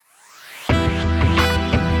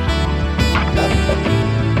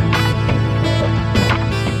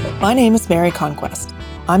My name is Mary Conquest.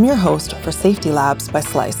 I'm your host for Safety Labs by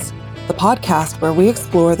Slice, the podcast where we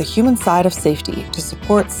explore the human side of safety to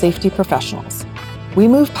support safety professionals. We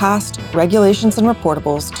move past regulations and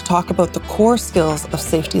reportables to talk about the core skills of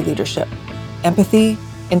safety leadership: empathy,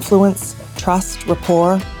 influence, trust,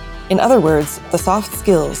 rapport. In other words, the soft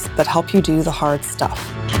skills that help you do the hard stuff.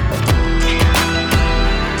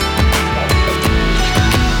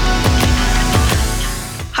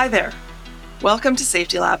 Hi there. Welcome to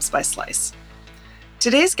Safety Labs by Slice.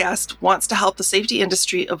 Today's guest wants to help the safety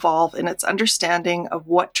industry evolve in its understanding of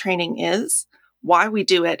what training is, why we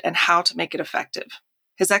do it, and how to make it effective.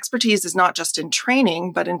 His expertise is not just in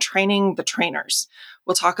training, but in training the trainers.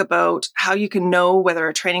 We'll talk about how you can know whether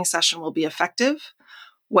a training session will be effective,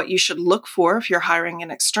 what you should look for if you're hiring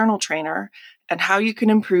an external trainer, and how you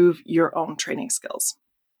can improve your own training skills.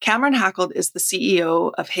 Cameron Hackold is the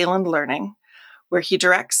CEO of Hayland Learning, where he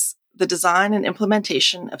directs the design and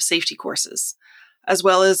implementation of safety courses, as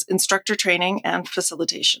well as instructor training and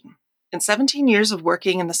facilitation. In 17 years of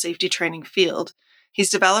working in the safety training field, he's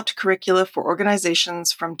developed curricula for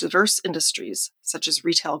organizations from diverse industries, such as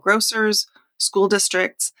retail grocers, school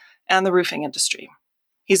districts, and the roofing industry.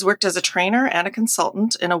 He's worked as a trainer and a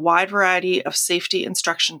consultant in a wide variety of safety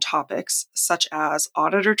instruction topics, such as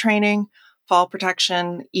auditor training, fall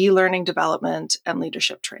protection, e-learning development, and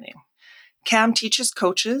leadership training. Cam teaches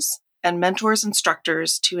coaches and mentors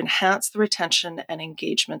instructors to enhance the retention and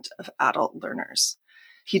engagement of adult learners.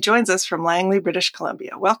 He joins us from Langley, British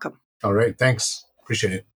Columbia. Welcome. All right. Thanks.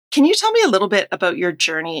 Appreciate it. Can you tell me a little bit about your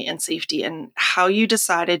journey in safety and how you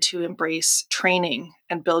decided to embrace training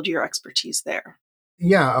and build your expertise there?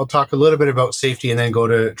 Yeah, I'll talk a little bit about safety and then go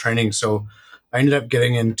to training. So I ended up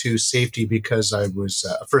getting into safety because I was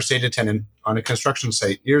a first aid attendant on a construction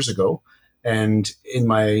site years ago. And in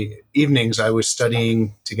my evenings, I was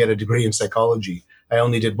studying to get a degree in psychology. I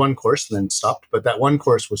only did one course and then stopped, but that one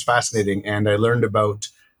course was fascinating. And I learned about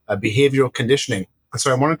behavioral conditioning. So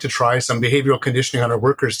I wanted to try some behavioral conditioning on our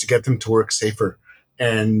workers to get them to work safer.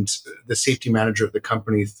 And the safety manager at the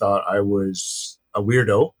company thought I was a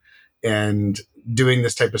weirdo and doing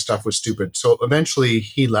this type of stuff was stupid. So eventually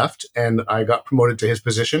he left and I got promoted to his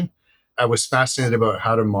position. I was fascinated about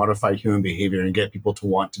how to modify human behavior and get people to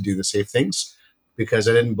want to do the safe things because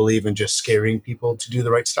I didn't believe in just scaring people to do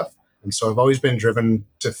the right stuff. And so I've always been driven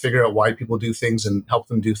to figure out why people do things and help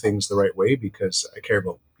them do things the right way because I care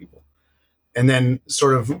about people. And then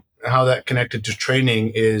sort of how that connected to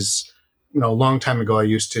training is, a long time ago, I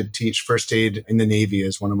used to teach first aid in the Navy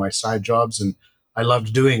as one of my side jobs. And I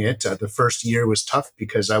loved doing it. The first year was tough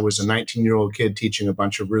because I was a 19-year-old kid teaching a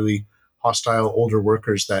bunch of really hostile older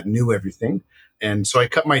workers that knew everything. And so I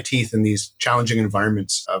cut my teeth in these challenging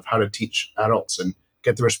environments of how to teach adults and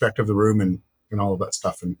get the respect of the room and all of that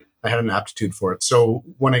stuff. And I had an aptitude for it. So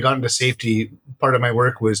when I got into safety, part of my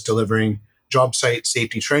work was delivering job site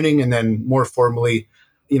safety training and then more formally,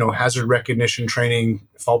 hazard recognition training,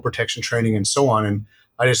 fall protection training, and so on. And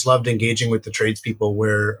I just loved engaging with the tradespeople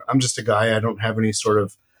where I'm just a guy. I don't have any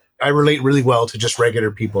I relate really well to just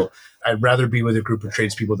regular people. I'd rather be with a group of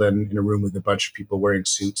tradespeople than in a room with a bunch of people wearing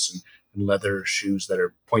suits and leather shoes that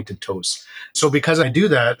are pointed toes. So because I do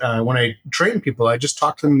that, when I train people, I just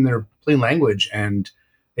talk to them in their plain language. And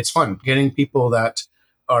it's fun getting people that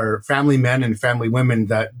are family men and family women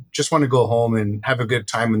that just want to go home and have a good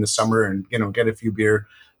time in the summer and, get a few beer.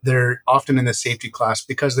 They're often in the safety class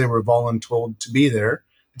because they were voluntold to be there.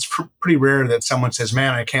 It's pretty rare that someone says,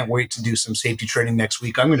 man, I can't wait to do some safety training next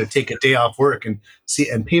week. I'm going to take a day off work and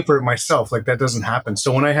pay for it myself. Like that doesn't happen.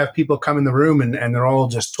 So when I have people come in the room and they're all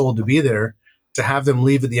just told to be there, to have them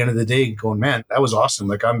leave at the end of the day going, man, that was awesome.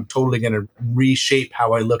 Like I'm totally going to reshape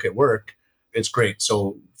how I look at work. It's great.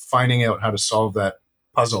 So finding out how to solve that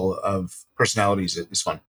puzzle of personalities is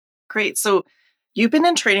fun. Great. So you've been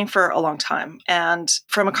in training for a long time. And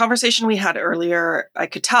from a conversation we had earlier, I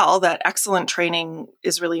could tell that excellent training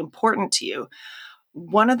is really important to you.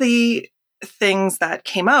 One of the things that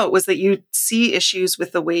came out was that you see issues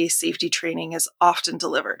with the way safety training is often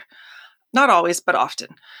delivered. Not always, but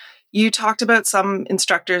often. You talked about some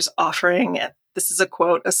instructors offering, this is a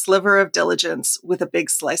quote, a sliver of diligence with a big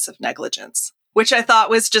slice of negligence, which I thought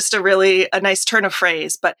was just a nice turn of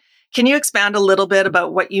phrase. But can you expand a little bit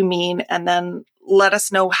about what you mean and then let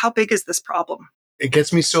us know how big is this problem? It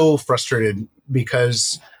gets me so frustrated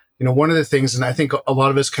because, one of the things, and I think a lot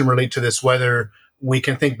of us can relate to this, whether we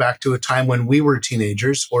can think back to a time when we were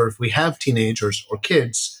teenagers or if we have teenagers or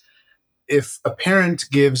kids, if a parent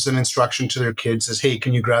gives an instruction to their kid, says, hey,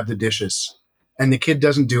 can you grab the dishes? And the kid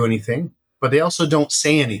doesn't do anything, but they also don't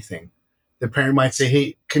say anything. The parent might say,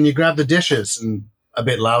 hey, can you grab the dishes? And a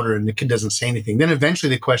bit louder and the kid doesn't say anything. Then eventually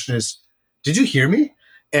the question is, did you hear me?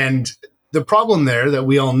 And the problem there that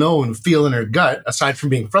we all know and feel in our gut, aside from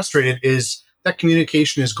being frustrated, is that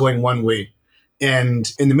communication is going one way.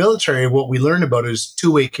 And in the military, what we learn about is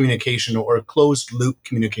two-way communication or closed loop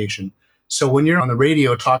communication. So when you're on the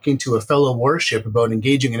radio talking to a fellow warship about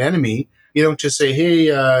engaging an enemy, you don't just say,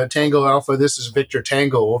 hey, Tango Alpha, this is Victor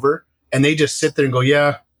Tango, over. And they just sit there and go,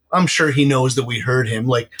 yeah, I'm sure he knows that we heard him.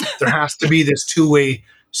 Like there has to be this two-way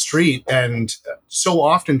street. And so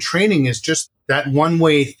often training is just that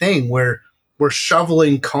one-way thing where we're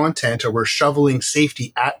shoveling content or we're shoveling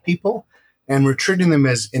safety at people and we're treating them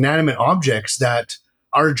as inanimate objects that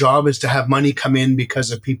our job is to have money come in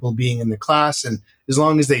because of people being in the class. And as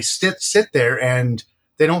long as they sit there and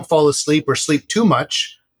they don't fall asleep or sleep too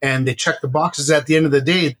much and they check the boxes at the end of the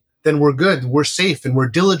day, then we're good, we're safe, and we're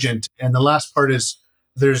diligent. And the last part is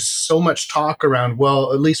there's so much talk around,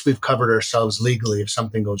 well, at least we've covered ourselves legally if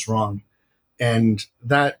something goes wrong. And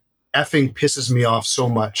that effing pisses me off so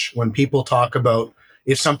much when people talk about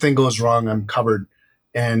if something goes wrong, I'm covered.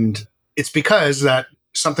 And it's because that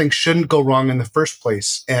something shouldn't go wrong in the first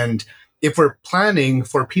place. And if we're planning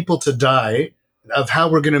for people to die of how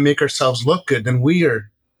we're going to make ourselves look good, then we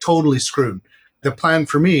are totally screwed. The plan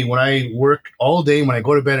for me when I work all day, when I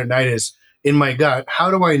go to bed at night, is in my gut, how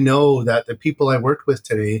do I know that the people I worked with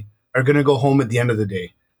today are going to go home at the end of the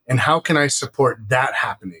day? And how can I support that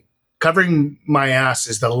happening? Covering my ass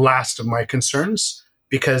is the last of my concerns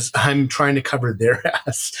because I'm trying to cover their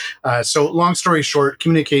ass. So long story short,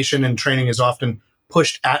 communication and training is often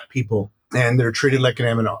pushed at people and they're treated like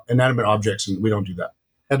inanimate objects, and we don't do that.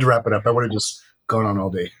 I had to wrap it up. I would have just gone on all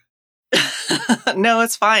day. No,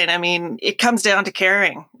 it's fine. I mean, it comes down to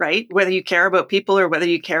caring, right? Whether you care about people or whether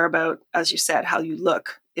you care about, as you said, how you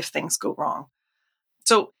look if things go wrong.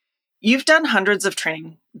 So you've done hundreds of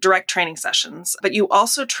direct training sessions, but you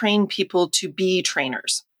also train people to be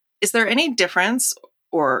trainers. Is there any difference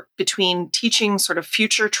or between teaching sort of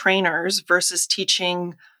future trainers versus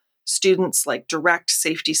teaching students like direct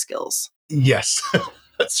safety skills? Yes,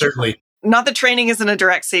 certainly. Not that training isn't a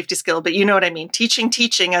direct safety skill, but you know what I mean.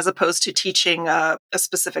 Teaching as opposed to teaching a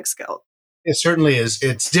specific skill. It certainly is.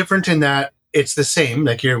 It's different in that it's the same,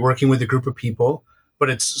 like you're working with a group of people,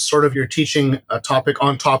 but it's sort of you're teaching a topic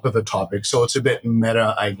on top of a topic. So it's a bit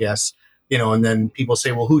meta, I guess, and then people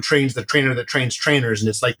say, well, who trains the trainer that trains trainers? And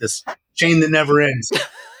it's like this chain that never ends.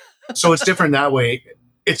 So it's different that way.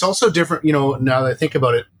 It's also different, now that I think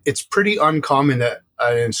about it, it's pretty uncommon that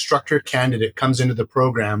an instructor candidate comes into the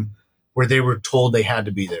program where they were told they had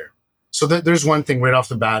to be there. So there's one thing right off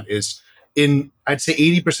the bat is I'd say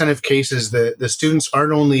 80% of cases, the students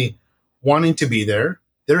aren't only wanting to be there,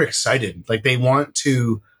 they're excited. Like they want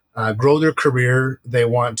to grow their career. They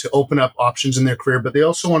want to open up options in their career, but they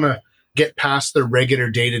also want to get past their regular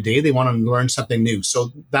day-to-day. They want to learn something new.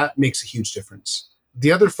 So that makes a huge difference.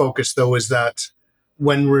 The other focus, though, is that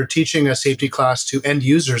when we're teaching a safety class to end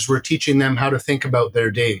users, we're teaching them how to think about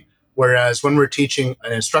their day. Whereas when we're teaching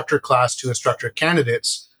an instructor class to instructor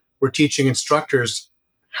candidates, we're teaching instructors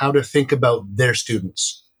how to think about their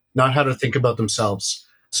students, not how to think about themselves.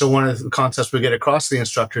 So one of the concepts we get across to the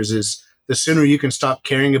instructors is the sooner you can stop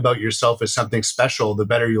caring about yourself as something special, the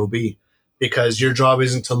better you'll be, because your job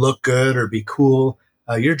isn't to look good or be cool.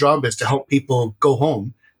 Your job is to help people go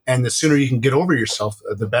home. And the sooner you can get over yourself,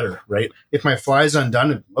 the better, right? If my fly's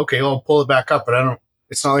undone, okay, I'll pull it back up, but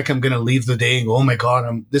it's not like I'm going to leave the day and go, oh my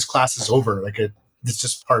God, this class is over. It's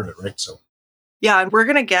just part of it, right? So. Yeah, and we're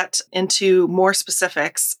going to get into more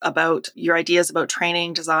specifics about your ideas about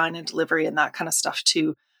training, design, and delivery and that kind of stuff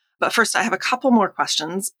too. But first, I have a couple more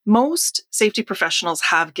questions. Most safety professionals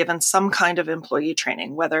have given some kind of employee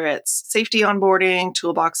training, whether it's safety onboarding,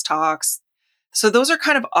 toolbox talks. So those are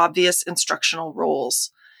kind of obvious instructional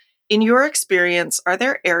roles. In your experience, are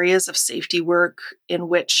there areas of safety work in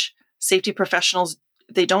which safety professionals,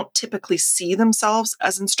 they don't typically see themselves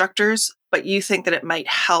as instructors, but you think that it might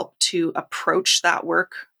help to approach that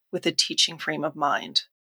work with a teaching frame of mind?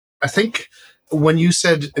 I think when you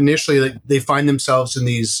said initially that they find themselves in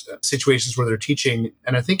these situations where they're teaching,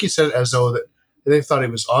 and I think you said it as though that they thought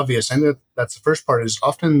it was obvious. And that's the first part is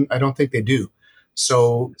often I don't think they do.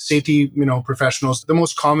 So safety, professionals, the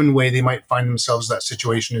most common way they might find themselves in that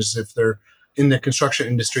situation is if they're in the construction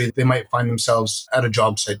industry, they might find themselves at a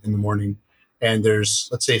job site in the morning. And there's,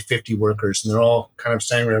 let's say, 50 workers, and they're all kind of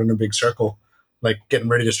standing around in a big circle, like getting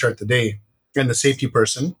ready to start the day. And the safety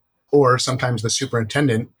person, or sometimes the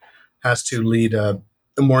superintendent, has to lead a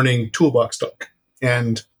morning toolbox talk.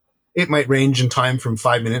 And it might range in time from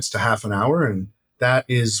 5 minutes to half an hour. And that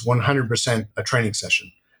is 100% a training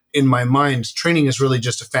session. in my mind, training is really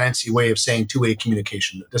just a fancy way of saying two-way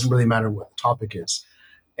communication. It doesn't really matter what the topic is.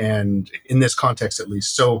 And in this context, at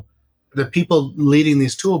least. So the people leading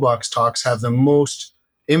these toolbox talks have the most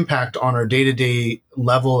impact on our day-to-day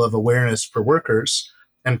level of awareness for workers,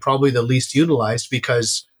 and probably the least utilized,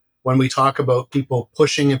 because when we talk about people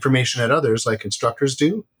pushing information at others like instructors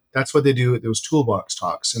do, that's what they do at those toolbox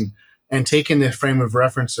talks. And taking the frame of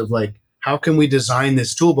reference of like, how can we design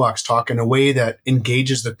this toolbox talk in a way that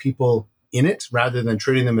engages the people in it rather than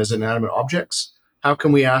treating them as inanimate objects? How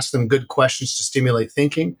can we ask them good questions to stimulate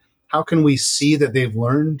thinking? How can we see that they've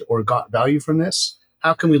learned or got value from this?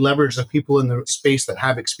 How can we leverage the people in the space that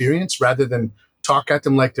have experience rather than talk at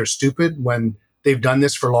them like they're stupid when they've done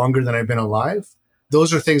this for longer than I've been alive?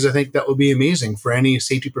 Those are things I think that would be amazing for any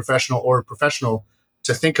safety professional or professional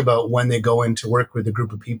to think about when they go in to work with a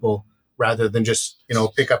group of people, rather than just,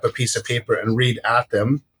 pick up a piece of paper and read at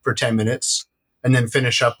them for 10 minutes and then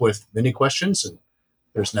finish up with any questions. And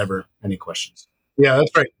there's never any questions. Yeah,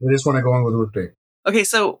 that's right. I just want to go on with the workday. Okay,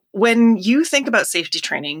 so when you think about safety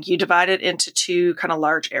training, you divide it into two kind of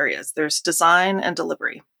large areas. There's design and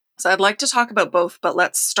delivery. So I'd like to talk about both, but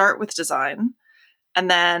let's start with design. And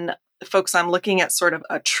then, folks, I'm looking at sort of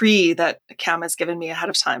a tree that Cam has given me ahead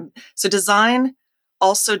of time. So design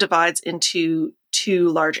also divides into two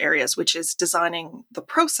large areas, which is designing the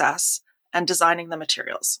process and designing the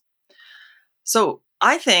materials. So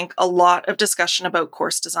I think a lot of discussion about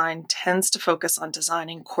course design tends to focus on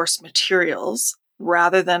designing course materials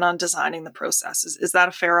rather than on designing the processes. Is that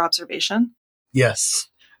a fair observation? Yes,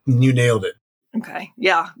 you nailed it. Okay.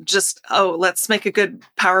 Yeah. Let's make a good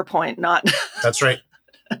PowerPoint, not. That's right.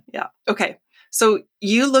 Yeah. Okay. So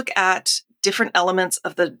you look at different elements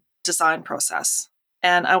of the design process,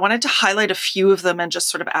 and I wanted to highlight a few of them and just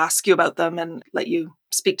sort of ask you about them and let you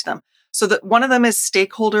speak to them. So one of them is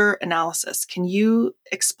stakeholder analysis. Can you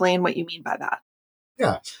explain what you mean by that?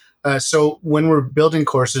 Yeah. So when we're building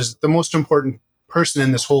courses, the most important person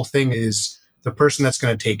in this whole thing is the person that's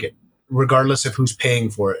going to take it, regardless of who's paying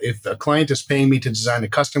for it. If a client is paying me to design a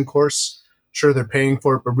custom course, sure, they're paying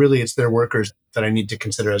for it, but really it's their workers that I need to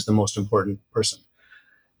consider as the most important person.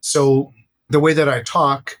 So the way that I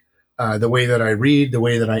talk, the way that I read, the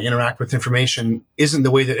way that I interact with information isn't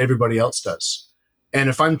the way that everybody else does. And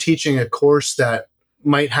if I'm teaching a course that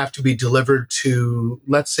might have to be delivered to,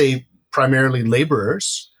 let's say, primarily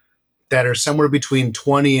laborers that are somewhere between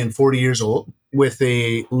 20 and 40 years old with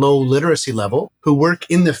a low literacy level who work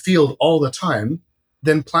in the field all the time,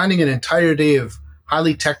 then planning an entire day of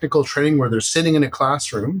highly technical training where they're sitting in a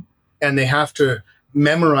classroom and they have to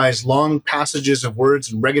memorize long passages of words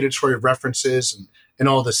and regulatory references and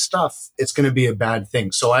all this stuff, it's going to be a bad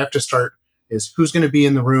thing. So I have to start is who's going to be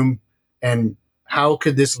in the room and how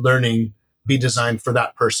could this learning be designed for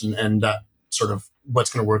that person and sort of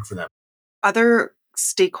what's going to work for them. Other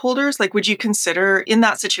stakeholders, like would you consider in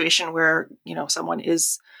that situation where, someone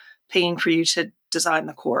is paying for you to design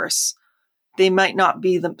the course, they might not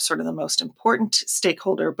be the sort of the most important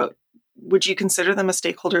stakeholder, but would you consider them a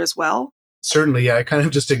stakeholder as well? Certainly, yeah. I kind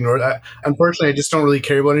of just ignored that. Unfortunately, I just don't really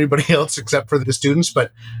care about anybody else except for the students,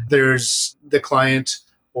 but there's the client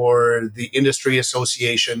or the industry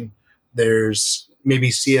association. There's maybe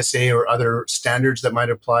CSA or other standards that might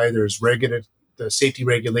apply. There's the safety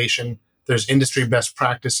regulation. There's industry best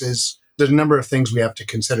practices. There's a number of things we have to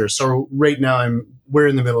consider. So right now, we're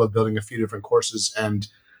in the middle of building a few different courses, and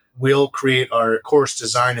we'll create our course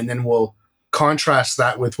design, and then we'll contrast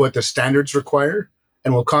that with what the standards require.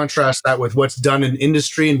 And we'll contrast that with what's done in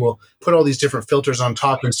industry, and we'll put all these different filters on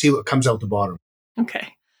top and see what comes out the bottom.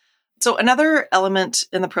 Okay. So another element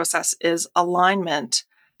in the process is alignment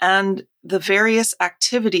and the various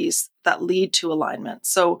activities that lead to alignment.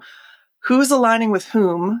 So who's aligning with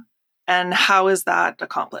whom and how is that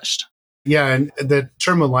accomplished? Yeah, and the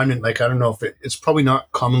term alignment, I don't know if it's probably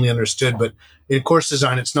not commonly understood, but in course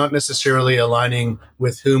design, it's not necessarily aligning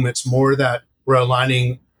with whom. It's more that we're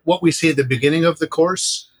aligning what we see at the beginning of the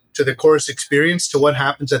course to the course experience to what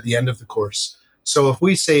happens at the end of the course. So if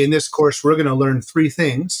we say in this course, we're going to learn 3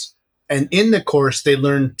 things, and in the course, they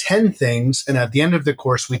learn 10 things, and at the end of the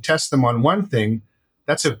course, we test them on 1 thing,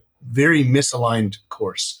 that's a very misaligned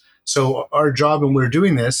course. So our job when we're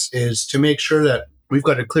doing this is to make sure that we've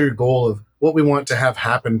got a clear goal of what we want to have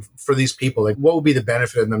happen for these people. Like what will be the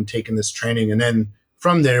benefit of them taking this training? And then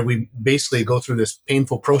from there, we basically go through this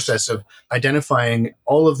painful process of identifying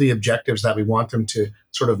all of the objectives that we want them to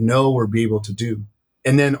sort of know or be able to do.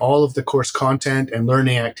 And then all of the course content and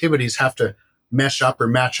learning activities have to mesh up or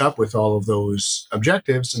match up with all of those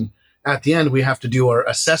objectives. And at the end, we have to do our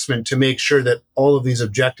assessment to make sure that all of these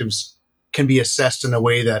objectives can be assessed in a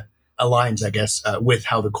way that aligns, I guess, with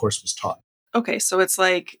how the course was taught. Okay, so it's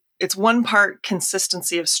like it's one part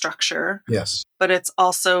consistency of structure, Yes. but it's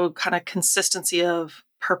also kind of consistency of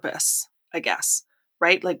purpose, I guess,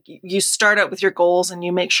 right? Like you start out with your goals and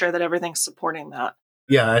you make sure that everything's supporting that.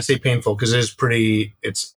 Yeah, I say painful because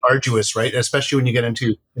it's arduous, right? Especially when you get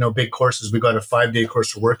into, big courses. We got a 5-day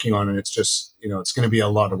course we're working on, and it's just, it's going to be a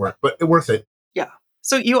lot of work, but worth it. Yeah.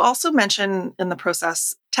 So you also mentioned in the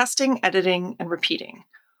process testing, editing, and repeating.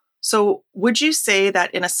 So would you say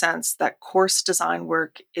that in a sense that course design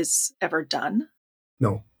work is ever done?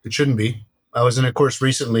 No, it shouldn't be. I was in a course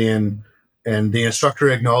recently, and the instructor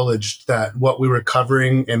acknowledged that what we were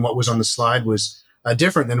covering and what was on the slide was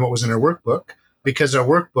different than what was in our workbook, because our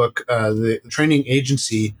workbook, the training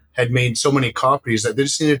agency had made so many copies that they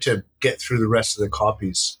just needed to get through the rest of the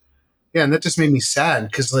copies. Yeah, and that just made me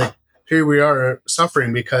sad because, like, here we are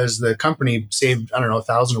suffering because the company saved, I don't know,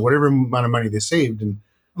 1,000 or whatever amount of money they saved. And,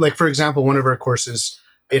 like, for example, one of our courses,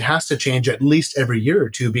 it has to change at least every year or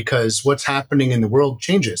two because what's happening in the world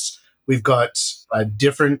changes. We've got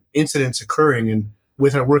different incidents occurring. And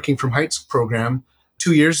with our Working from Heights program,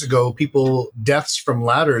 2 years ago, deaths from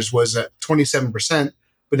ladders was at 27%,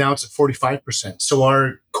 but now it's at 45%. So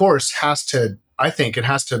our course I think it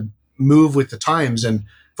has to move with the times and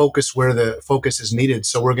focus where the focus is needed.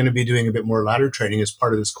 So we're going to be doing a bit more ladder training as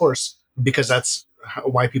part of this course because that's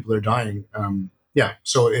why people are dying.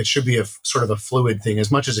 So it should be a sort of a fluid thing as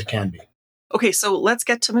much as it can be. Okay, so let's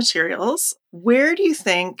get to materials. Where do you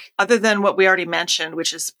think, other than what we already mentioned,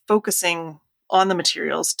 which is focusing on the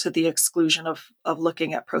materials to the exclusion of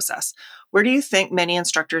looking at process, where do you think many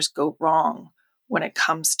instructors go wrong when it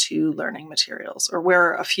comes to learning materials, or where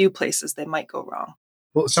are a few places they might go wrong?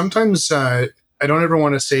 Well, sometimes I don't ever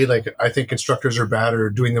want to say, like, I think instructors are bad or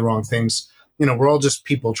doing the wrong things. We're all just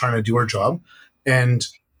people trying to do our job. And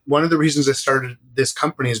one of the reasons I started this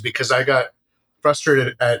company is because I got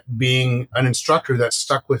frustrated at being an instructor that's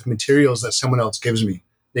stuck with materials that someone else gives me.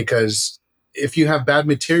 Because if you have bad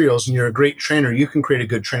materials and you're a great trainer, you can create a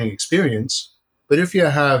good training experience. But if you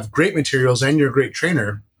have great materials and you're a great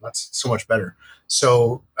trainer, that's so much better.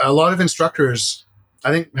 So a lot of instructors,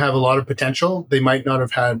 I think, have a lot of potential. They might not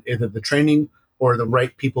have had either the training or the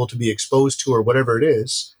right people to be exposed to, or whatever it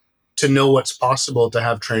is, to know what's possible to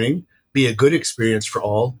have training be a good experience for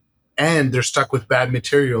all. And they're stuck with bad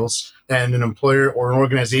materials and an employer or an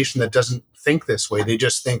organization that doesn't think this way. They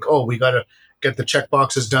just think, oh, we got to get the check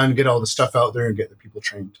boxes done, get all the stuff out there and get the people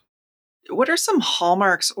trained. What are some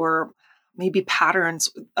hallmarks or maybe patterns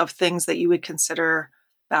of things that you would consider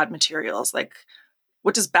bad materials? Like,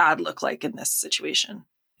 what does bad look like in this situation?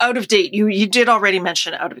 Out of date. You did already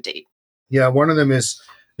mention out of date. Yeah, one of them is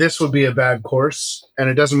this would be a bad course, and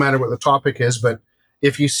it doesn't matter what the topic is, but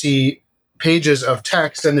if you see pages of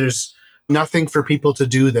text and there's nothing for people to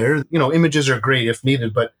do there, images are great if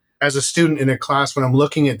needed, but as a student in a class, when I'm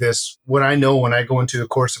looking at this, what I know when I go into a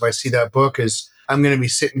course, if I see that book, is I'm going to be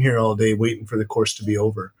sitting here all day waiting for the course to be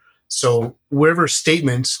over. So wherever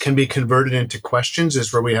statements can be converted into questions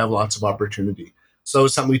is where we have lots of opportunity. So that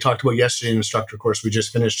was something we talked about yesterday in the instructor course we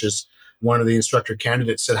just finished. Is one of the instructor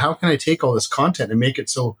candidates said, how can I take all this content and make it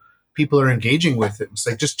so people are engaging with it? It's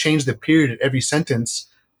like, just change the period at every sentence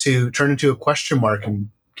to turn into a question mark and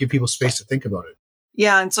give people space to think about it.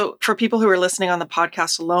 Yeah. And so for people who are listening on the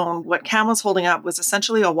podcast alone, what Cam was holding up was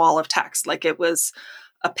essentially a wall of text. Like, it was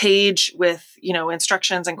a page with,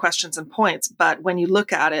 instructions and questions and points. But when you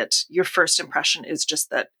look at it, your first impression is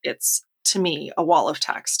just that it's, to me, a wall of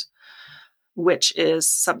text, which is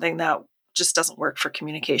something that just doesn't work for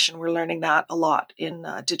communication. We're learning that a lot in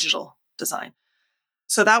digital design.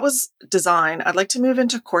 So that was design. I'd like to move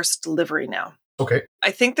into course delivery now. Okay.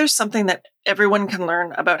 I think there's something that everyone can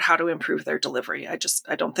learn about how to improve their delivery. I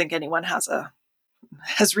don't think anyone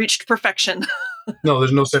has reached perfection. No,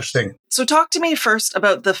 there's no such thing. So talk to me first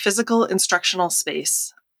about the physical instructional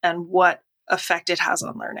space and what effect it has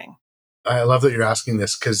on learning. I love that you're asking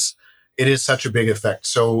this because it is such a big effect.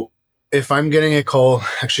 So if I'm getting a call,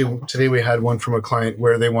 actually today we had one from a client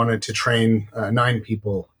where they wanted to train 9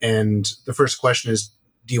 people. And the first question is,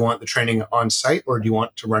 do you want the training on site or do you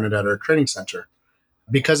want to run it at our training center?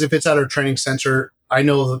 Because if it's at our training center, I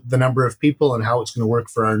know the number of people and how it's going to work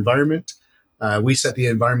for our environment. We set the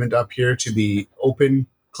environment up here to be open,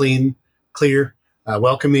 clean, clear,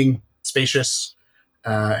 welcoming, spacious,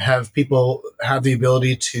 have people have the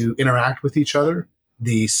ability to interact with each other.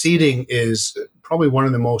 The seating is probably one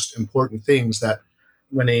of the most important things, that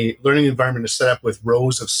when a learning environment is set up with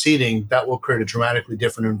rows of seating, that will create a dramatically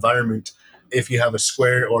different environment if you have a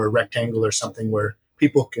square or a rectangle or something where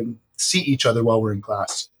people can see each other while we're in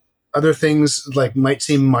class. Other things like might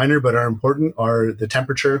seem minor but are important are the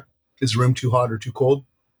temperature. Is the room too hot or too cold?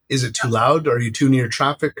 Is it too loud? Are you too near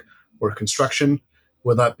traffic or construction?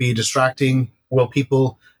 Will that be distracting? Will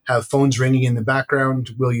people have phones ringing in the background?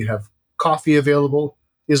 Will you have coffee available?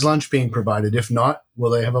 Is lunch being provided? If not, will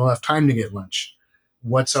they have enough time to get lunch?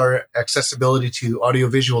 What's our accessibility to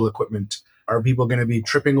audiovisual equipment? Are people going to be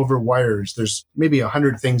tripping over wires? There's maybe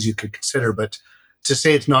 100 things you could consider, but to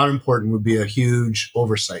say it's not important would be a huge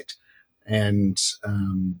oversight. And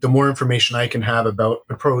the more information I can have about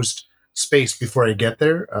proposed space before I get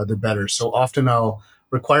there, the better. So often I'll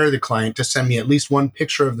require the client to send me at least one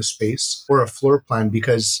picture of the space or a floor plan,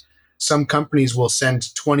 because some companies will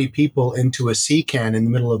send 20 people into a C-can in the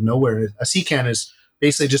middle of nowhere. A C-can is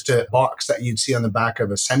basically just a box that you'd see on the back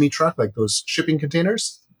of a semi-truck, like those shipping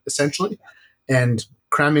containers, essentially. And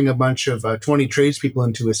cramming a bunch of 20 tradespeople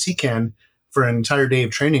into a C-can for an entire day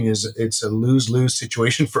of training it's a lose-lose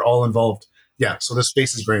situation for all involved. Yeah, so the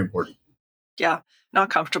space is very important. Yeah, not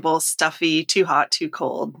comfortable, stuffy, too hot, too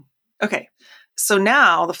cold. Okay, so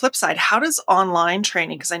now the flip side, how does online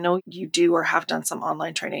training, because I know you do or have done some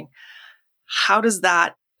online training, how does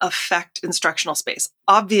that affect instructional space?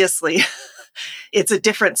 Obviously, it's a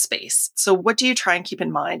different space. So what do you try and keep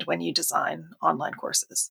in mind when you design online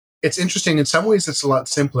courses? It's interesting. In some ways, it's a lot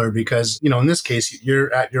simpler because, in this case,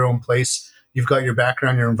 you're at your own place. You've got your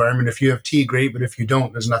background, your environment. If you have tea, great. But if you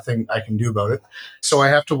don't, there's nothing I can do about it. So I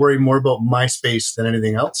have to worry more about my space than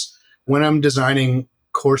anything else. When I'm designing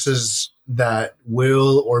courses that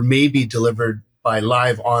will or may be delivered by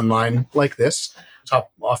live online like this,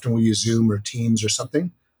 often we use Zoom or Teams or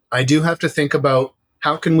something, I do have to think about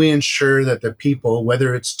how can we ensure that the people,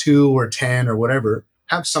 whether it's 2 or 10 or whatever,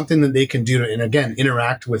 have something that they can do to, and again,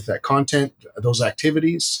 interact with that content, those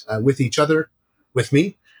activities with each other, with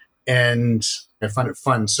me, and I find it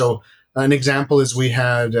fun. So an example is we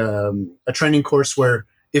had a training course where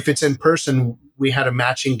if it's in person, we had a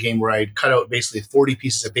matching game where I'd cut out basically 40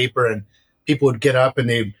 pieces of paper and people would get up and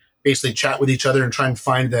they'd basically chat with each other and try and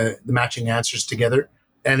find the matching answers together.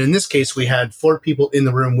 And in this case, we had 4 people in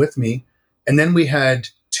the room with me. And then we had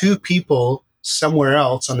 2 people somewhere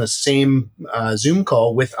else on the same Zoom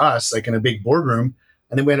call with us, like in a big boardroom.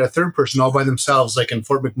 And then we had a third person all by themselves, like in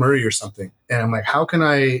Fort McMurray or something. And I'm like, how can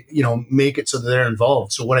I, make it so that they're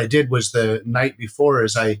involved? So what I did was the night before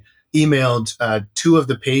is I emailed 2 of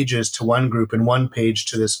the pages to one group and 1 page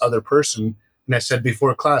to this other person. And I said,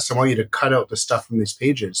 before class, I want you to cut out the stuff from these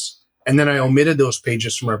pages. And then I omitted those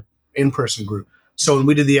pages from our in-person group. So when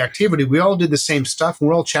we did the activity, we all did the same stuff and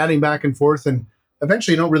we're all chatting back and forth. And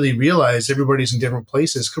eventually you don't really realize everybody's in different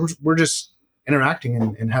places because we're just interacting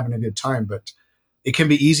and having a good time. But it can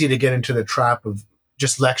be easy to get into the trap of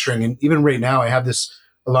just lecturing. And even right now, I have this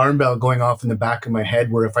alarm bell going off in the back of my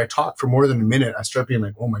head where if I talk for more than a minute, I start being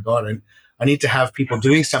like, oh my God, I need to have people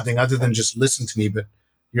doing something other than just listen to me. But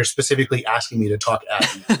you're specifically asking me to talk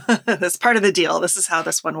at me. That's part of the deal. This is how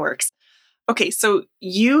this one works. Okay, so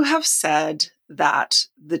you have said that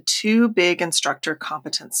the 2 big instructor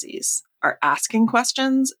competencies are asking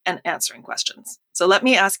questions and answering questions. So let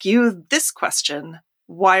me ask you this question.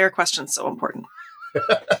 Why are questions so important?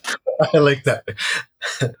 I like that.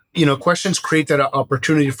 Questions create that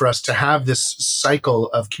opportunity for us to have this cycle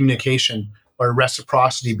of communication or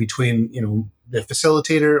reciprocity between, the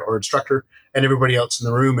facilitator or instructor and everybody else in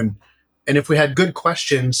the room. And if we had good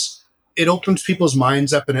questions, it opens people's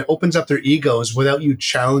minds up and it opens up their egos without you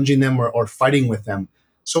challenging them or fighting with them.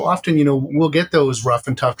 So often, we'll get those rough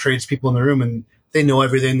and tough tradespeople in the room and they know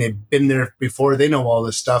everything. They've been there before. They know all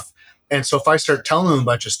this stuff. And so if I start telling them a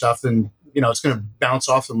bunch of stuff, then, it's going to bounce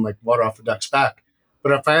off them like water off a duck's back.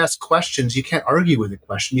 But if I ask questions, you can't argue with a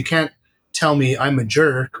question. You can't tell me I'm a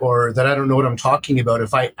jerk or that I don't know what I'm talking about.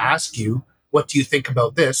 If I ask you, what do you think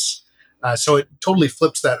about this? So it totally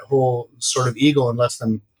flips that whole sort of ego and lets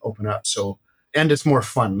them open up. So, and it's more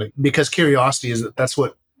fun because curiosity that's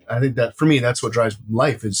what I think that for me, that's what drives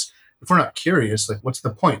life is if we're not curious, like what's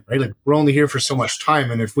the point, right? Like we're only here for so much time.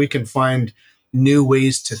 And if we can find new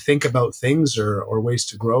ways to think about things or ways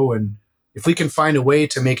to grow, and if we can find a way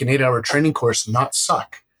to make an 8-hour training course not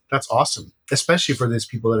suck, that's awesome, especially for these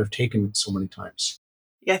people that have taken it so many times.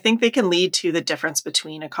 Yeah, I think they can lead to the difference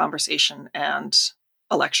between a conversation and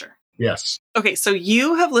a lecture. Yes. Okay, so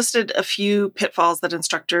you have listed a few pitfalls that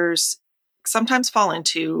instructors sometimes fall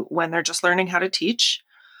into when they're just learning how to teach.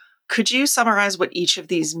 Could you summarize what each of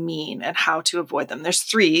these mean and how to avoid them? There's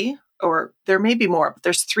 3, or there may be more, but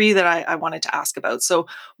there's 3 that I wanted to ask about. So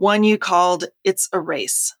one you called it's a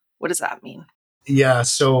race. What does that mean? Yeah,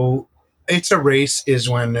 so it's a race is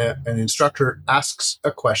when an instructor asks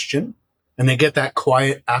a question and they get that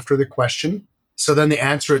quiet after the question. So then they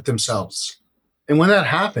answer it themselves. And when that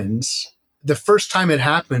happens, the first time it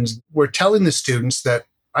happens, we're telling the students that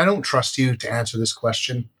I don't trust you to answer this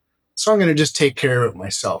question. So I'm going to just take care of it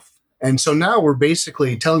myself. And so now we're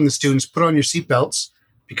basically telling the students, put on your seatbelts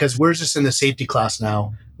because we're just in the safety class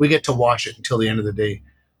now. We get to watch it until the end of the day.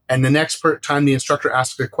 And the next time the instructor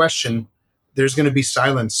asks a question, there's going to be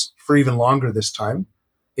silence for even longer this time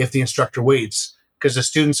if the instructor waits, because the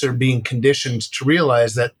students are being conditioned to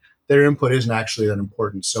realize that their input isn't actually that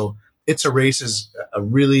important. So It's a Race is a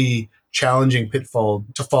really challenging pitfall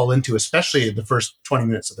to fall into, especially the first 20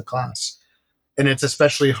 minutes of the class. And it's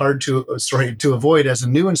especially hard to avoid as a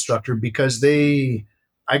new instructor because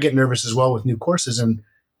I get nervous as well with new courses, and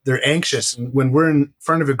they're anxious. And when we're in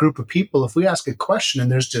front of a group of people, if we ask a question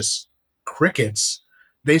and there's just crickets,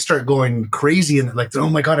 they start going crazy and like, oh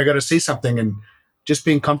my God, I got to say something. And just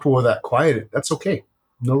being comfortable with that quiet, that's okay.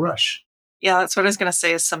 No rush. Yeah, that's what I was going to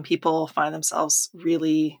say is some people find themselves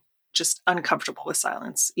really just uncomfortable with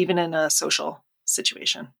silence, even in a social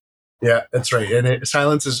situation. Yeah, that's right. And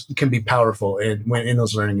silence can be powerful when in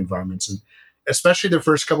those learning environments. And especially the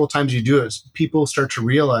first couple of times you do it, people start to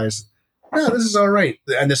realize, no, this is all right.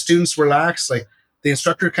 And the students relax. Like the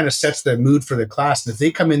instructor kind of sets the mood for the class. And if they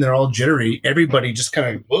come in, they're all jittery, everybody just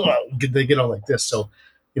kind of, they get all like this. So,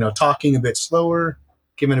 talking a bit slower,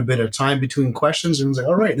 giving a bit of time between questions, and it's like,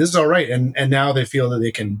 all right, this is all right. And now they feel that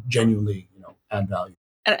they can genuinely, add value.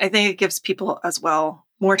 And I think it gives people as well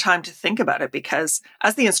more time to think about it because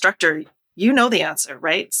as the instructor, you know the answer,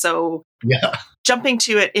 right? So yeah, jumping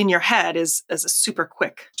to it in your head is a super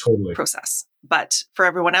quick process. But for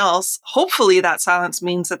everyone else, hopefully that silence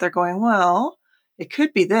means that they're going, well, it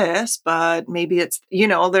could be this, but maybe it's,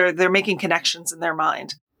 they're making connections in their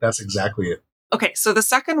mind. That's exactly it. Okay, so the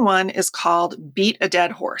second one is called Beat a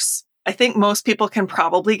Dead Horse. I think most people can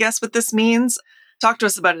probably guess what this means. Talk to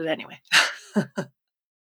us about it anyway.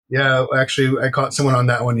 Yeah, actually, I caught someone on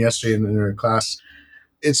that one yesterday in their class.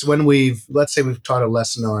 It's when let's say we've taught a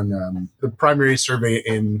lesson on the primary survey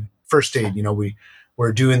in first aid.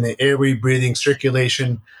 We're doing the airway, breathing,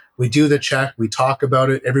 circulation. We do the check. We talk about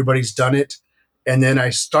it. Everybody's done it. And then I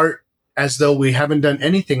start as though we haven't done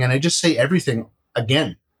anything. And I just say everything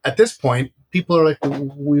again. At this point, people are like,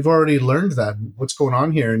 we've already learned that. What's going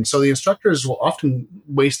on here? And so the instructors will often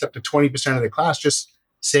waste up to 20% of the class just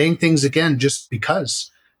saying things again, just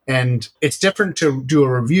because. And it's different to do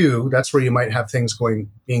a review. That's where you might have things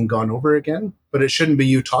being gone over again, but it shouldn't be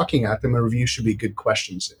you talking at them. A review should be good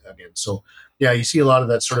questions again. So yeah, you see a lot of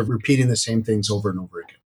that sort of repeating the same things over and over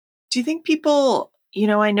again. Do you think people,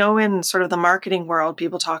 I know in sort of the marketing world,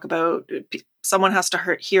 people talk about someone has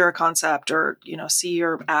to hear a concept or, see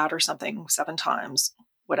your ad or something 7 times,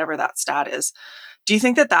 whatever that stat is. Do you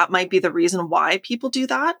think that might be the reason why people do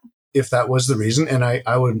that? If that was the reason, and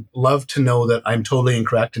I would love to know that I'm totally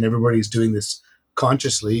incorrect and everybody's doing this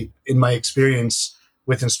consciously. In my experience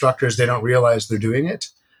with instructors, they don't realize they're doing it.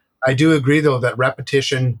 I do agree, though, that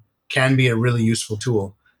repetition can be a really useful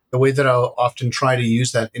tool. The way that I'll often try to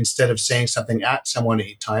use that instead of saying something at someone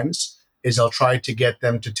 8 times is I'll try to get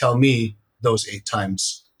them to tell me those 8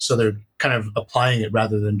 times. So they're kind of applying it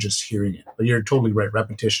rather than just hearing it. But you're totally right.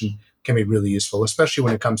 Repetition can be really useful, especially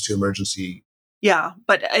when it comes to emergency. Yeah,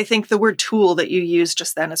 but I think the word tool that you used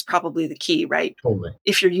just then is probably the key, right? Totally.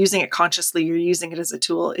 If you're using it consciously, you're using it as a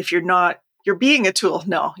tool. If you're not, you're being a tool.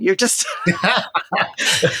 No, you're just...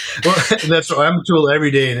 Well, that's what I'm a tool every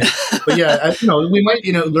day. But yeah, we might,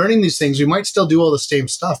 learning these things, we might still do all the same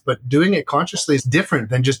stuff, but doing it consciously is different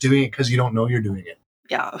than just doing it because you don't know you're doing it.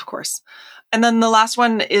 Yeah, of course. And then the last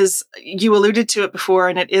one is, you alluded to it before,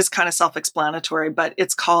 and it is kind of self-explanatory, but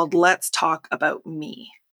it's called Let's Talk About Me.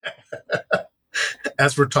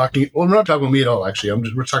 As we're talking, well, we're not talking about me at all, actually.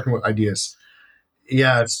 We're talking about ideas.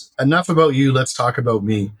 Yeah, it's enough about you. Let's talk about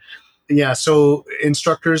me. Yeah, so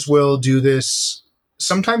instructors will do this.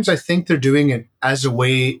 Sometimes I think they're doing it as a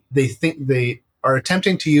way they think they are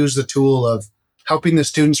attempting to use the tool of helping the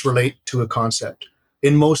students relate to a concept.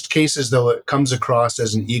 In most cases, though, it comes across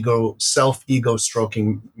as an self-ego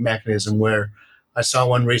stroking mechanism where I saw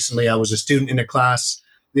one recently. I was a student in a class.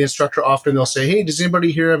 The instructor often they'll say, hey, does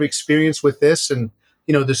anybody here have experience with this? And,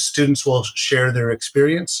 the students will share their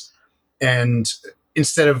experience. And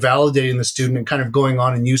instead of validating the student and kind of going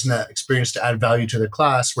on and using that experience to add value to the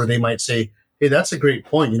class, where they might say, hey, that's a great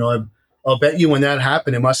point. I'll bet you when that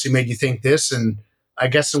happened, it must have made you think this. And I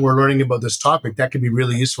guess when we're learning about this topic, that could be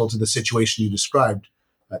really useful to the situation you described.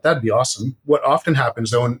 That'd be awesome. What often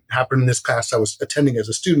happens, though, and happened in this class I was attending as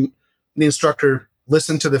a student, the instructor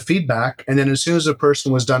listened to the feedback. And then as soon as the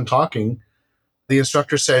person was done talking, the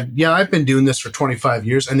instructor said, yeah, I've been doing this for 25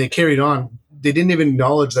 years. And they carried on. They didn't even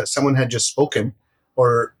acknowledge that someone had just spoken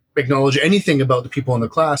or acknowledge anything about the people in the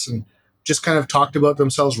class. And just kind of talked about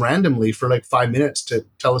themselves randomly for like 5 minutes to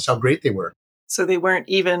tell us how great they were. So they weren't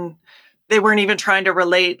even trying to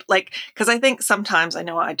relate, like, because I think sometimes, I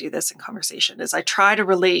know I do this in conversation, is I try to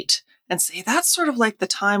relate and say, that's sort of like the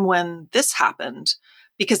time when this happened,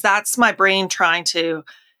 because that's my brain trying to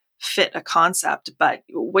fit a concept. But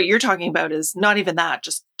what you're talking about is not even that,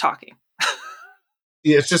 just talking.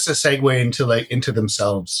 Yeah, it's just a segue into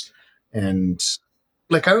themselves. And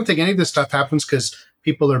like, I don't think any of this stuff happens because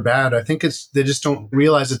people are bad. I think they just don't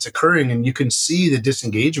realize it's occurring, and you can see the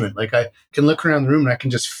disengagement. Like, I can look around the room and I can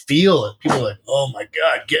just feel it. People are like, oh my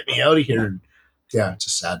God, get me out of here. And yeah, it's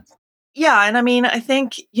just sad. Yeah. And I mean, I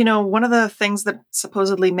think, one of the things that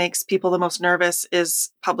supposedly makes people the most nervous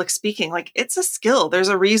is public speaking. Like, it's a skill. There's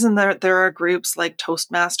a reason that there are groups like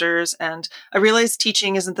Toastmasters. And I realize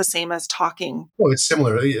teaching isn't the same as talking. Oh, it's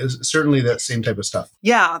similar. It's certainly that same type of stuff.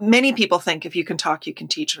 Yeah. Many people think if you can talk, you can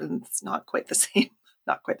teach. And it's not quite the same.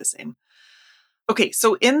 Not quite the same. Okay.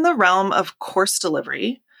 So in the realm of course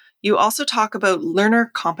delivery, you also talk about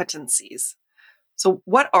learner competencies. So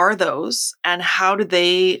what are those and how do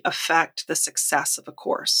they affect the success of a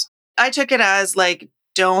course? I took it as like,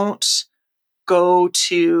 don't go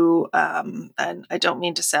to, and I don't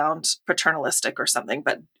mean to sound paternalistic or something,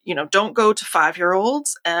 but, don't go to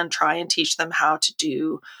 5-year-olds and try and teach them how to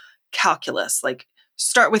do calculus. Like,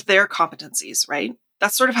 start with their competencies, right?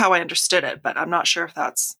 That's sort of how I understood it, but I'm not sure if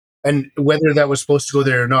that's... And whether that was supposed to go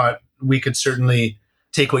there or not, we could certainly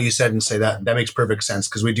take what you said and say that makes perfect sense,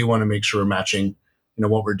 because we do want to make sure we're matching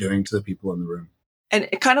what we're doing to the people in the room. And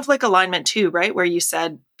it kind of like alignment too, right? Where you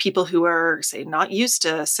said people who are, say, not used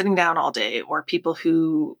to sitting down all day, or people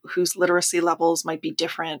whose literacy levels might be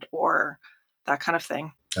different, or that kind of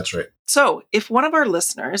thing. That's right. So if one of our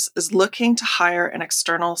listeners is looking to hire an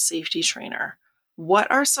external safety trainer, what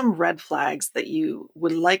are some red flags that you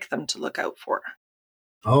would like them to look out for?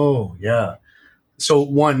 Oh, yeah. So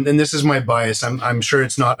one, and this is my bias, I'm sure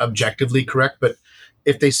it's not objectively correct, but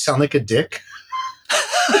if they sound like a dick,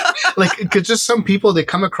 like, because just some people, they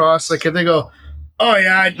come across, like, if they go, oh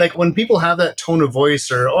yeah, like when people have that tone of voice,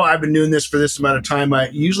 or, oh, I've been doing this for this amount of time,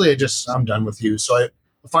 I'm done with you. So I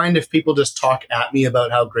find if people just talk at me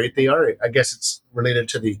about how great they are, I guess it's related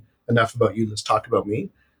to the enough about you, let's talk about me.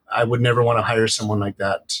 I would never want to hire someone like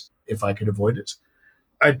that if I could avoid it.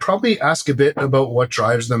 I'd probably ask a bit about what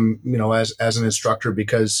drives them, as an instructor,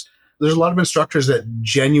 because there's a lot of instructors that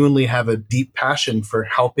genuinely have a deep passion for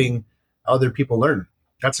helping other people learn.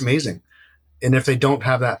 That's amazing. And if they don't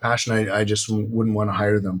have that passion, I just wouldn't want to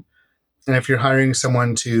hire them. And if you're hiring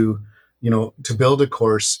someone to build a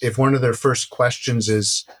course, if one of their first questions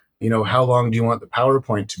is, how long do you want the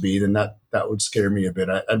PowerPoint to be, then that would scare me a bit.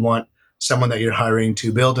 I'd want someone that you're hiring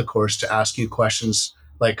to build a course to ask you questions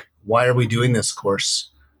like, why are we doing this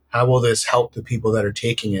course? How will this help the people that are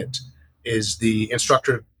taking it? Is the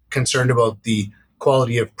instructor concerned about the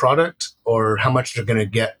quality of product, or how much they're going to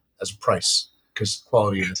get as a price? Because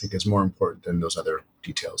quality, I think, is more important than those other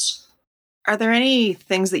details. Are there any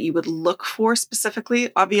things that you would look for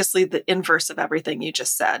specifically? Obviously, the inverse of everything you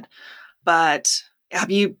just said. But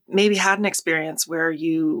have you maybe had an experience where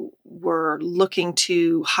you were looking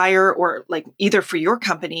to hire, or like either for your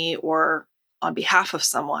company or on behalf of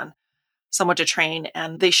someone to train,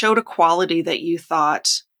 and they showed a quality that you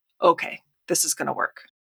thought, okay, this is going to work?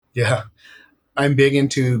 Yeah. I'm big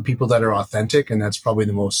into people that are authentic, and that's probably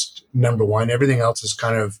the most number one. Everything else is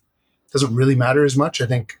kind of doesn't really matter as much. I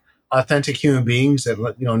think authentic human beings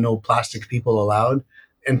that, no plastic people allowed,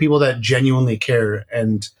 and people that genuinely care.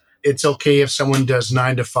 And it's okay if someone does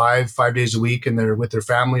 9 to 5, 5 days a week, and they're with their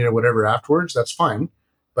family or whatever afterwards, that's fine.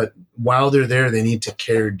 But while they're there, they need to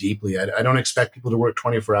care deeply. I don't expect people to work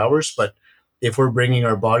 24 hours, but if we're bringing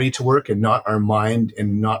our body to work and not our mind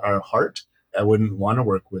and not our heart, I wouldn't want to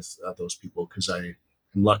work with those people, because I am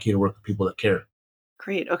lucky to work with people that care.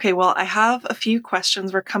 Great. Okay. Well, I have a few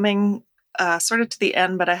questions. We're coming sort of to the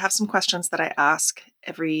end, but I have some questions that I ask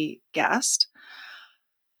every guest.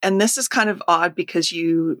 And this is kind of odd because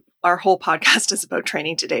our whole podcast is about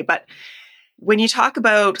training today. But when you talk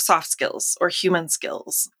about soft skills or human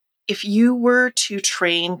skills, if you were to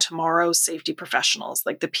train tomorrow's safety professionals,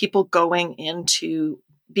 like the people going into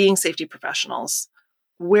being safety professionals,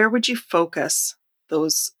 where would you focus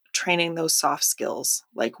training those soft skills?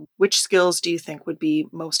 Like, which skills do you think would be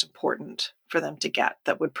most important for them to get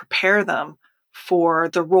that would prepare them for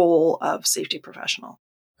the role of safety professional?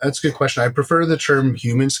 That's a good question. I prefer the term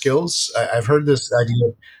human skills. I've heard this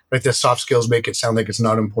idea, like the soft skills make it sound like it's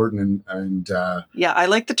not important. Yeah, I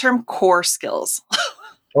like the term core skills.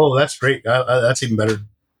 Oh, that's great. That's even better.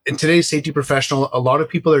 In today's safety professional, a lot of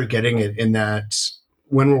people are getting it in that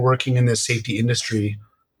when we're working in this safety industry,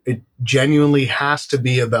 It genuinely has to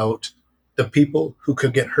be about the people who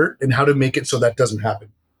could get hurt and how to make it so that doesn't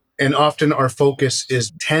happen. And often our focus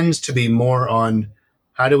tends to be more on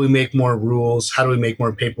how do we make more rules? How do we make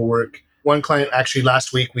more paperwork? One client actually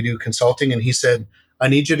last week, we do consulting, and he said, I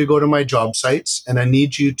need you to go to my job sites and I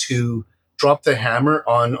need you to drop the hammer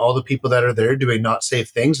on all the people that are there doing not safe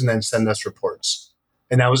things and then send us reports.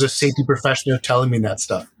 And that was a safety professional telling me that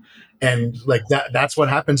stuff. And like that's what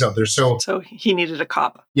happens out there. So he needed a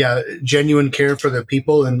cop. Yeah, genuine care for the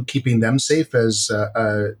people and keeping them safe as,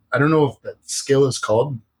 I don't know if that skill is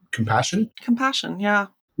called compassion. Compassion, yeah.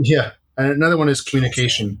 Yeah. And another one is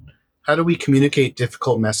communication. How do we communicate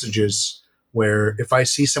difficult messages where if I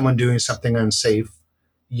see someone doing something unsafe,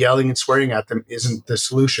 yelling and swearing at them isn't the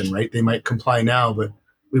solution, right? They might comply now, but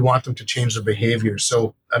we want them to change their behavior.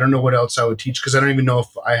 So I don't know what else I would teach because I don't even know if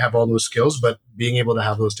I have all those skills, but being able to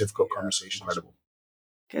have those difficult conversations.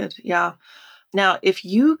 Good. Yeah. Now, if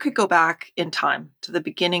you could go back in time to the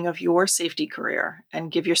beginning of your safety career and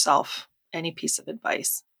give yourself any piece of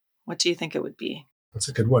advice, what do you think it would be? That's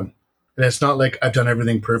a good one. And it's not like I've done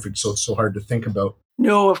everything perfect, so it's so hard to think about.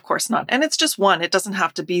 No, of course not. And it's just one. It doesn't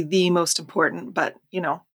have to be the most important, but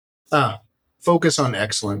focus on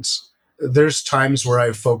excellence. There's times where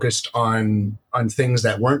I've focused on things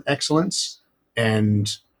that weren't excellence,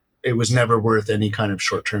 and it was never worth any kind of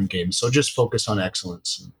short-term gain. So just focus on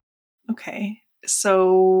excellence. Okay.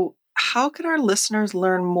 So how could our listeners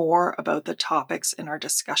learn more about the topics in our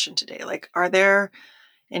discussion today? Like, are there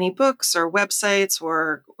any books or websites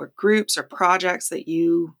or groups or projects that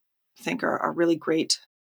you think are really great?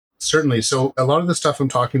 Certainly. So a lot of the stuff I'm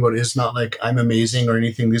talking about is not like I'm amazing or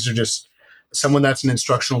anything. These are just someone that's an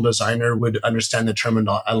instructional designer would understand the term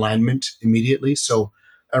alignment immediately. So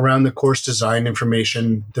around the course design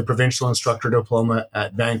information, the Provincial Instructor Diploma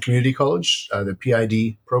at Van Community College, the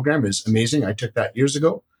PID program is amazing. I took that years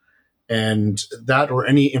ago. And that or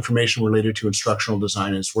any information related to instructional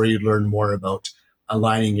design is where you learn more about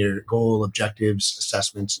aligning your goal, objectives,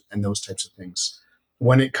 assessments, and those types of things.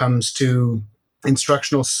 When it comes to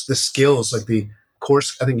instructional, the skills, like the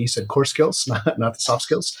course, I think you said core skills, not the soft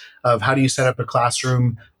skills, of how do you set up a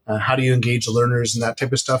classroom, how do you engage the learners and that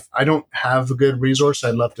type of stuff. I don't have a good resource.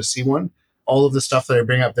 I'd love to see one. All of the stuff that I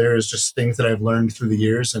bring up there is just things that I've learned through the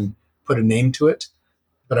years and put a name to it.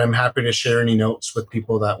 But I'm happy to share any notes with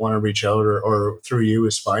people that want to reach out or through you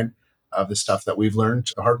is fine of the stuff that we've learned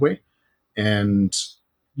the hard way. And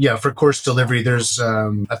yeah, for course delivery, there's a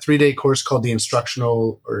 3-day course called the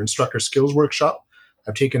Instructional or Instructor Skills Workshop.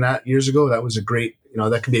 I've taken that years ago. That was a great,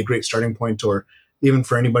 that could be a great starting point, or even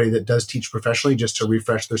for anybody that does teach professionally, just to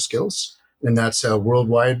refresh their skills. And that's a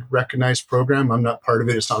worldwide recognized program. I'm not part of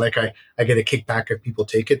it. It's not like I get a kickback if people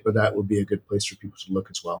take it, but that would be a good place for people to look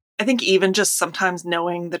as well. I think even just sometimes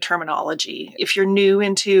knowing the terminology, if you're new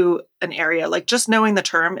into an area, like just knowing the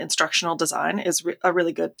term instructional design is a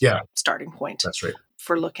really good starting point. That's right.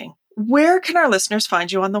 For looking. Where can our listeners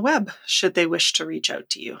find you on the web, should they wish to reach out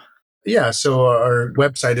to you? Yeah, so our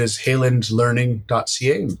website is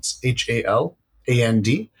haland.learning.ca. It's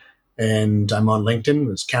HALAND. And I'm on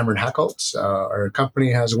LinkedIn. It's Cameron Hackholtz. Our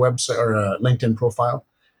company has a website or a LinkedIn profile.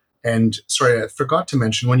 And sorry, I forgot to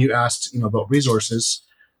mention when you asked, about resources,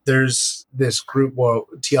 there's this group. Well,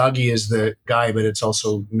 Tiagi is the guy, but it's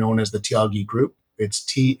also known as the Tiagi Group. It's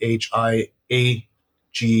THIAGI,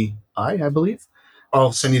 I believe.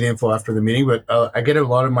 I'll send you the info after the meeting, but I get a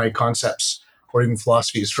lot of my concepts or even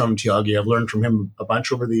philosophies from Tiagi. I've learned from him a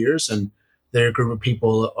bunch over the years, and their group of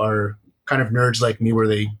people are kind of nerds like me where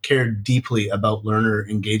they care deeply about learner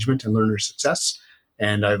engagement and learner success.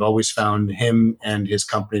 And I've always found him and his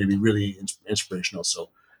company to be really inspirational. So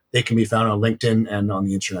they can be found on LinkedIn and on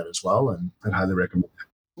the internet as well. And I'd highly recommend it.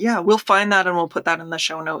 Yeah, we'll find that and we'll put that in the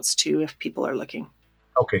show notes too if people are looking.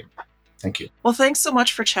 Okay. Thank you. Well, thanks so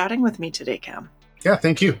much for chatting with me today, Cam. Yeah,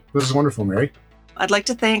 thank you. This is wonderful, Mary. I'd like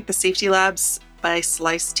to thank the Safety Labs by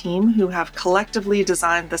Slice team who have collectively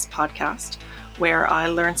designed this podcast, where I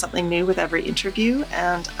learn something new with every interview,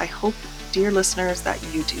 and I hope, dear listeners, that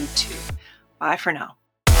you do too. Bye for now.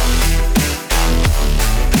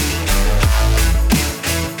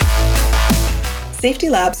 Safety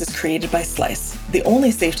Labs is created by Slice, the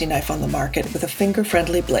only safety knife on the market with a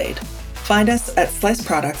finger-friendly blade. Find us at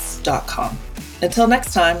sliceproducts.com. Until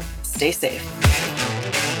next time, stay safe.